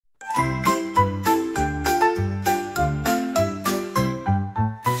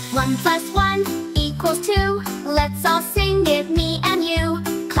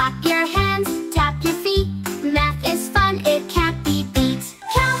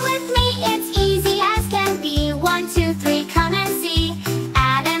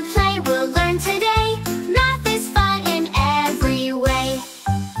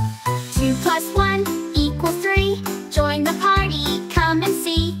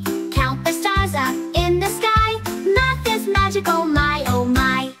the stars up in the sky. Math is magic, oh my, oh my.